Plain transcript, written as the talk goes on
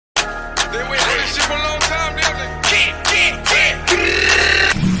They wait for this shit for a long time, didn't they?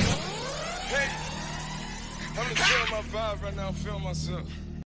 Hey, I'm just feeling my vibe right now. I'm feeling myself.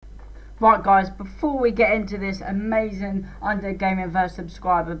 Right guys, before we get into this amazing Undead Gaming vs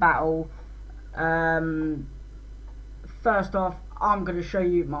subscriber battle, first off, I'm going to show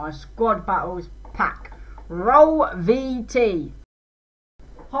you my squad battles pack. Roll VT.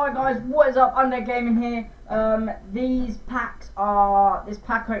 Hi guys, what is up? Undead Gaming here. These packs are, this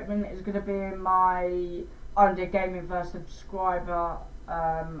pack opening is going to be in my Undead Gaming vs subscriber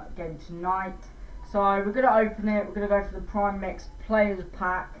game tonight. So we're going to open it, we're going to go for the Prime Mix Players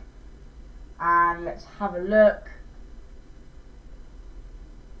Pack. And let's have a look.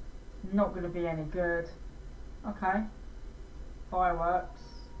 Not going to be any good. Okay. Fireworks.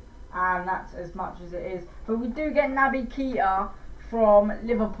 And that's as much as it is. But we do get Naby Keita from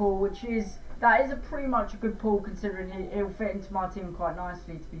Liverpool, which is, that is a pretty much a good pull considering he'll fit into my team quite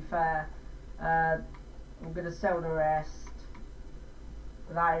nicely, to be fair. We're going to sell the rest.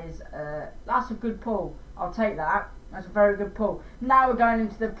 That is, that's a good pull. I'll take that. That's a very good pull. Now we're going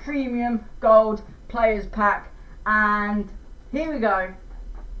into the Premium Gold Players Pack. And here we go.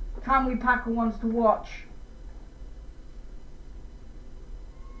 Can we pack a ones to watch?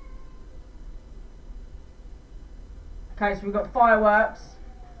 Okay, so we've got Fireworks.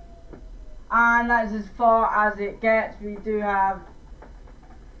 And that is as far as it gets. We do have,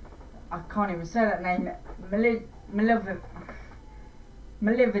 I can't even say that name,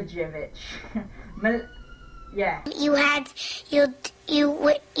 Milivojevic. Yeah.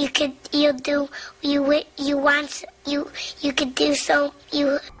 You could do so.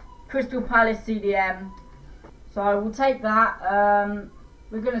 Crystal Palace CDM. So we'll take that.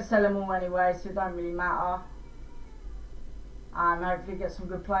 We're gonna sell them all anyway, so it don't really matter. And hopefully get some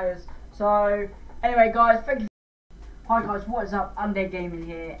good players. So anyway, guys, thank you. Hi guys, what is up? Undead Gaming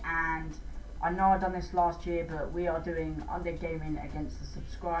here, and I know I've done this last year, but we are doing Undead Gaming against the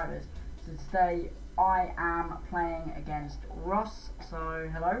subscribers. So today I am playing against Ross. So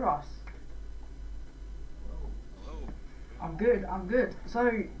hello Ross. Hello. I'm good, I'm good.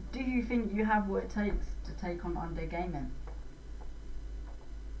 So do you think you have what it takes to take on Undead Gaming?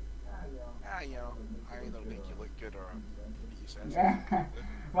 You know, I either think you look good or you said Yeah.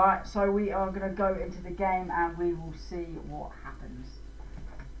 Right, so we are going to go into the game and we will see what happens.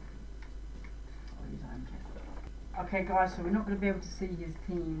 Okay guys, so we're not going to be able to see his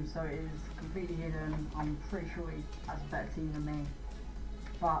team, so it is completely hidden. I'm pretty sure he has a better team than me.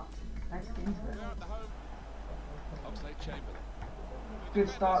 But let's get into it. Good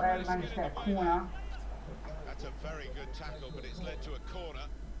start there, we managed to get a corner. That's a very good tackle, but it's led to a corner.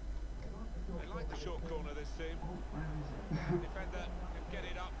 They like the short corner, this team. Defender can get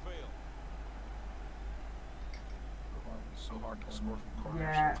it upfield. so hard to score from corners.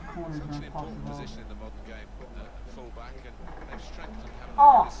 Yeah, Such corners an are important impossible. position in the modern game, full back, and they've strengthened having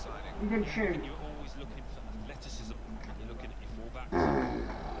Oh, this signing. he didn't shoot. You're always looking for athleticism. You're looking at your fullbacks.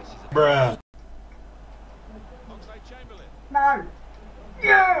 Bruh. Oxlade-Chamberlain. No!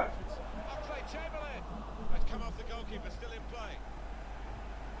 Yeah! Oxlade-Chamberlain! That's come off the goalkeeper, still in play.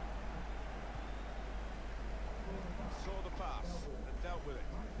 Saw the pass and dealt with it.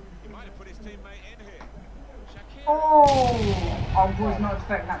 He might have put his teammate in here. Shaqiri. Oh! I was not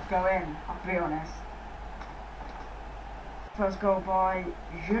expecting that to go in, I'll be honest. First goal by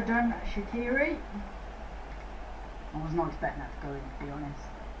Jordan Shaqiri. I was not expecting that to go in, to be honest.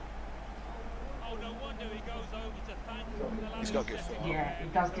 Oh, no wonder he goes over to thank the He's got good foot. Yeah, he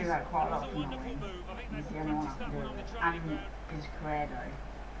does do that quite a lot It's a for me. wonderful move. I think He's they've the only one I practiced can that do one on it. the training And ground. his credo.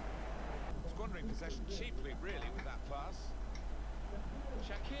 Squandering possession cheaply, really, with that pass.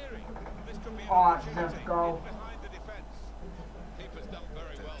 Shaqiri. This could be an Oh, opportunity. that's a goal. In behind the defence. Keeper's done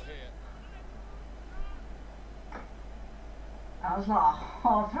very well here. That was like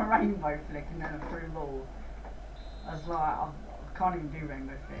half a rainbow flick and then a through ball. I was like, I can't even do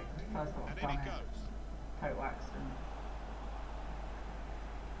rainbow flick. It's the first time And I've in done it it. goes. Total accident.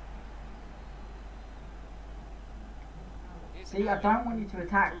 See, I don't want you to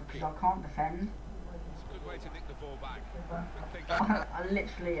attack because I can't defend. It's a good way to nick the ball back. Good thinking. I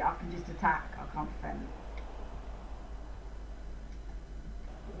literally, I can just attack, I can't defend.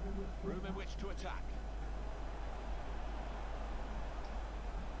 Room in which to attack.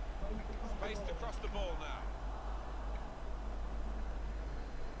 Spaced across the ball now.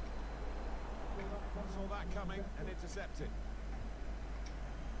 Saw that coming and intercepted.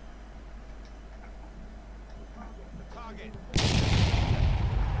 The target.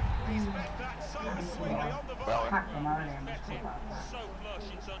 He's met that so sweetly on the volley. Attack them early and Met just him talk about that. so flush,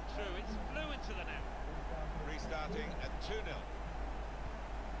 it's untrue. It's flew into the net. Restarting at 2-0.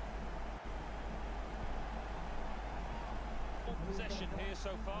 possession here so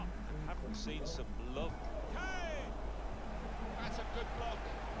far, and haven't seen some love. Hey! That's a good block.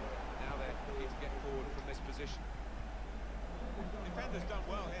 Now they're looking to get forward from this position. Defender's done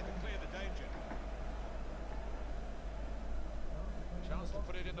well here to clear the danger. Chance to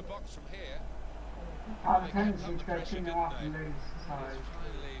put it in the box from here. I have a tendency to go 2-0 up and lose, so... It's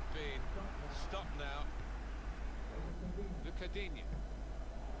finally been stopped now. Lucadinho.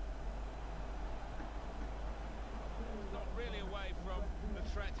 Not really away from the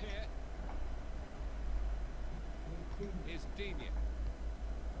threat here. Here's Dina.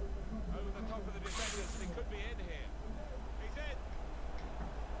 Over the top of the defenders, he could be in here. He's in.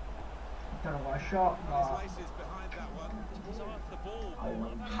 Don't know what a shot, His but... laces behind that one. He's off the ball.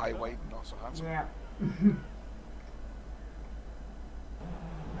 High weight, not so handsome. Yeah. It's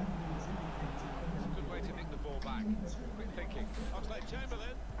a good way to nick the ball back. Quick thinking.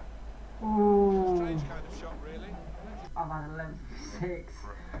 Oxlade-Chamberlain. Ooh. Strange kind of shot, really. I've had a length of 6,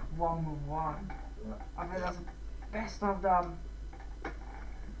 1 with 1. I think that's the best I've done.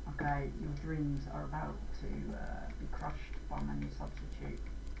 Okay, your dreams are about to be crushed by my new substitute.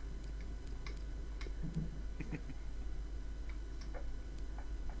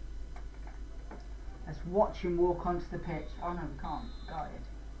 Let's watch him walk onto the pitch. Oh no, we can't. Guided.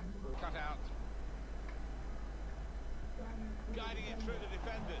 Cut out. Guiding it through the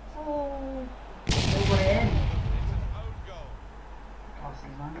defenders. Oh, still got it in. It's an own goal.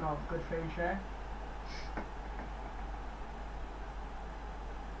 Arsenal's own goal. Good finish there.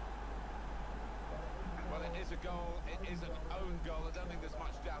 Well, it is a goal. It is an own goal. I don't think there's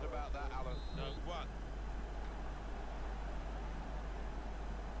much doubt about that, Alan. No. One.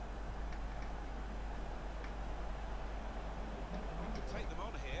 Could take them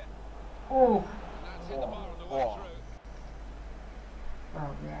on here. Oh. And that's hit the bar on the way Oh. through.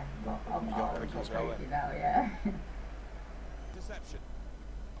 Well, yeah. I'll got it take as well, it now, yeah. Deception.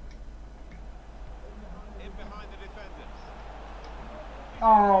 In behind the defenders.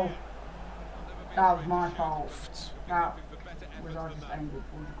 Oh. Never been That was afraid my to shoot. fault. Be That hoping for better was efforts I than just that. aimed it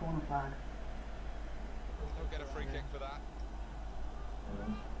towards the corner flag. Don't get a free kick for that.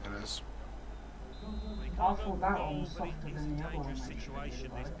 It is. I thought that one was softer It's than the a other one. dangerous actually, situation,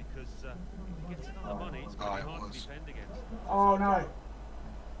 this, right? because if he gets it on the money, it's Oh, very it hard to was. defend against. Oh no!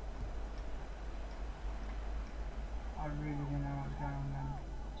 I really didn't know what was going on then.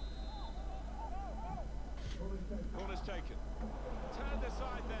 Corner's taken. Turned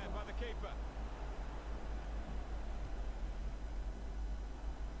aside there by the keeper.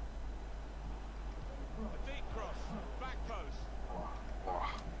 A deep cross, back post.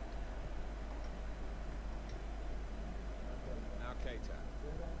 Oh. Now Keita.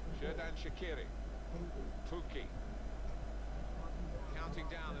 Xherdan Shaqiri. Tuki. Counting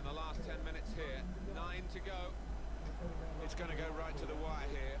down in the last 10 minutes here. 9 to go. It's going to go right to the wire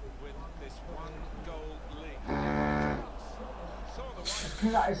here with this one-goal lead.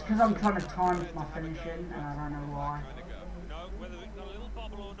 It's because I'm trying to time my finishing and I don't know why. No, whether it got a little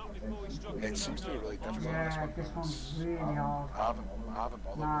bobble or not before he struck It seems to be really difficult. Yeah, this one's really hard. I haven't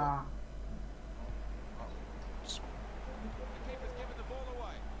bothered Nah. with it. The keeper's given the ball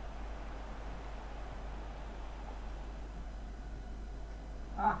away.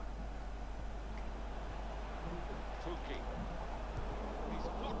 Ah. Tuki. He's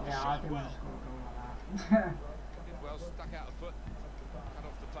blocked the Yeah, I shot didn't well. want to score a goal like that. Did well, stuck out a foot. Cut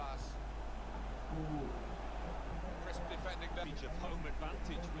off the pass. Ooh. Crisp defending there. Of home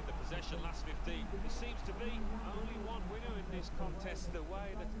advantage with the possession last 15. There seems to be only one winner in this contest. The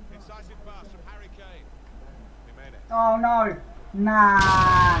way that Incisive pass from Harry Kane. Jimenez. Oh no! Nah! Oh,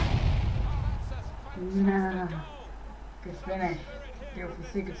 that's a fantastic Nah. goal. Good finish. Deal for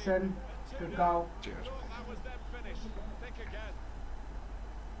Sigurdsson. Good goal. Cheers. Thought that was them finished. Think again.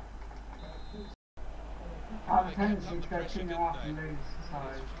 I have a tendency to go 2-0 up and lose,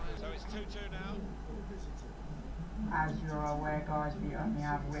 So it's 2-2 now. as you're aware guys, we only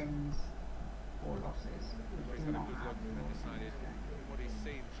have wins or losses. We He's do had a not good have look and draws. decided what he's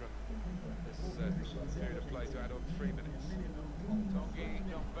seen from this period of play to add on 3 minutes. Tongi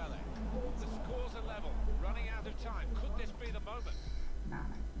Dombele. The scores are level, running out of time. Could this be the moment?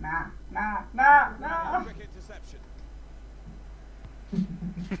 Nah. Quick interception.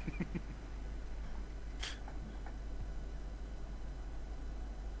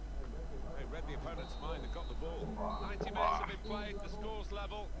 They read the opponent's mind and got the ball. 90 minutes have been played, the score's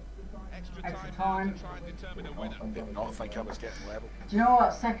level. Extra Extra time now time. to try and determine a winner. Did not think I was getting level. Do you know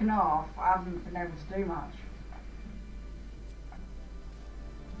what? Second half, I haven't been able to do much.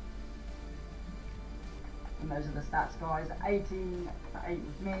 And those are the stats, guys. 18 for 8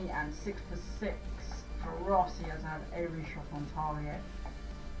 with me and 6 for 6 for Ross, he has had every shot on target.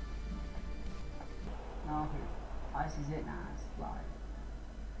 No, this is it now. It's like,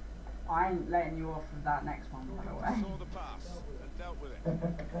 I ain't letting you off with that next one, by the way. Saw the pass and dealt with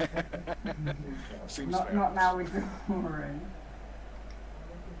it. Seems not, fair. not now with drawing.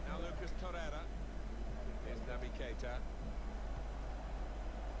 Now Lucas Torreira. Here's Naby Keita.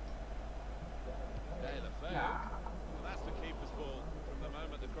 Well, that's the keeper's ball from the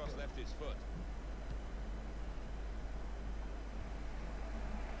moment the cross left his foot.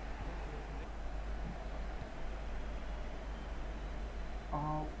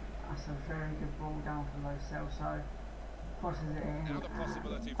 Oh, that's a very good ball down from Lo Celso. Crosses it in. Now the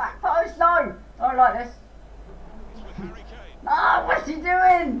possibility. Back post, no! I don't like this. It's with Harry Kane. No, what's he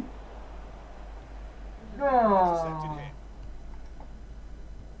doing? Intercepted Oh. here.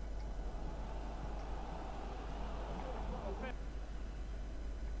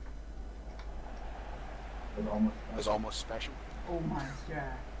 It was almost special. Almost,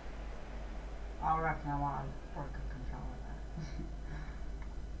 yeah. I reckon I might have broken control of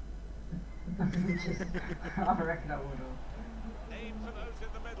that. I reckon I would have. Aim for those in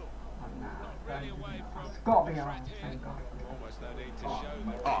the middle. Oh, nah, Not really away from it's got to be the on, threat here. thank God. Almost no need to show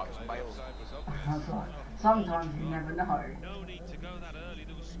the Oh, it was replay. Wales. Offside was I obvious. was like, sometimes you never know. No need to go that early.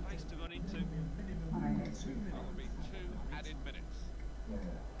 There was space to run into. I mean, it's... It'll be 2 added minutes.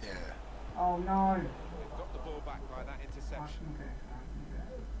 Yeah. Oh no! They've got the ball back by that I interception. can do it, I can do it.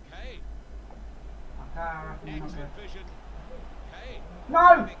 Kane. Okay, I reckon I'm not good. Excellent vision. Kane.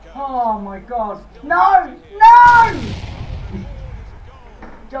 No! In it goes. Oh my god! No! No!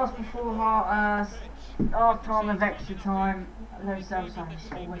 Just before half time of extra time, Lo Celso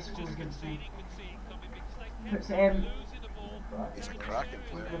always scores against me. Puts it in. He's a cracking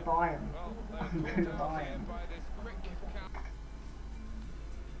I'm player. gonna buy him. Well, I'm they're gonna caught buy out him. there by this quick counter.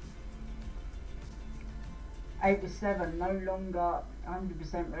 8-7, no longer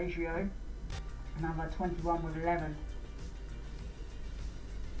 100% ratio. Another 21 with 11.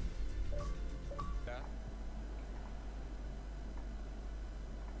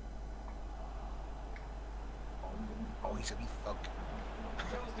 Oh, he's a wee thug.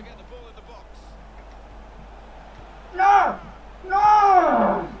 Chance to get the ball in the box. No!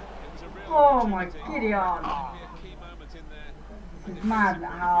 No! It's a real Oh my opportunity. giddy on. Might be a key moment in there. This is mad.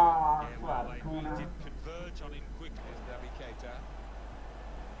 Ah, Yeah, flat well, they corner. did converge on him quickly. Here's Naby Keita.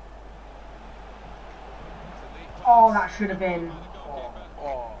 It's a neat Oh, pass that should have been. by the goalkeeper.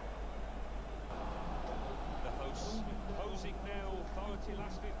 Oh, The hosts imposing their authority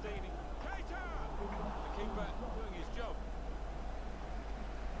last 15. Keita! The keeper doing his job.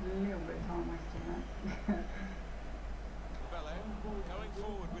 A little bit of time wasting that. Bele going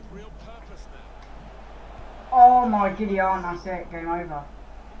forward with real purpose now. Oh my giddy on, that's it, game over.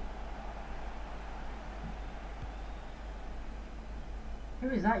 Who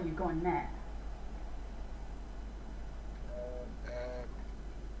is that you've got in net?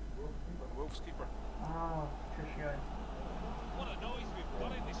 Wolves keeper. Oh, Tricio. What a noise we've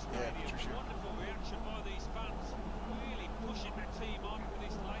got in this stadium. Tricia. Wonderful reaction by these fans. Really pushing the team on for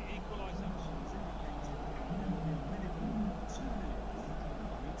this late equaliser.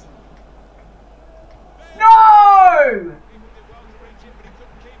 No! People did well to reach it, but he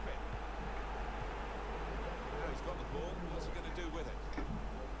couldn't keep it. Now he's got the ball. What's he going to do with it?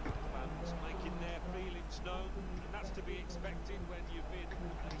 Fans making their feelings known, and that's to be expected when you've been,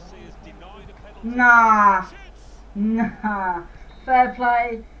 they see as denied a penalty. Nah. Shoots! Nah. Fair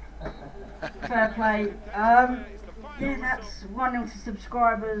play. Fair play. Yeah, that's 1-0 to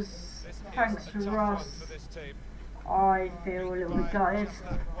subscribers. This Thanks is to a tough Ross. one for this team. I feel a little bit gutted,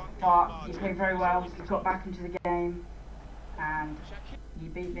 but you played very well. You got back into the game, and you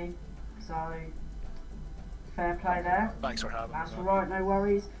beat me. So fair play there. Thanks for having me. That's man. alright, no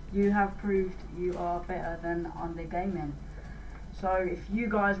worries. You have proved you are better than Undead Gaming. So if you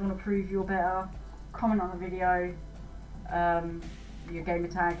guys want to prove you're better, comment on the video, your gamer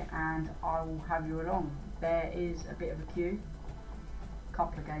tag, and I will have you along. There is a bit of a queue,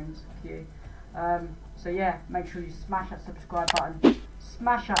 couple of games queue. So yeah, make sure you smash that subscribe button,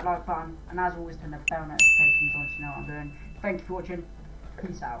 smash that like button, and as always turn the bell notifications on so you know what I'm doing. Thank you for watching.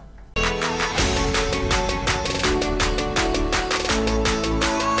 Peace out.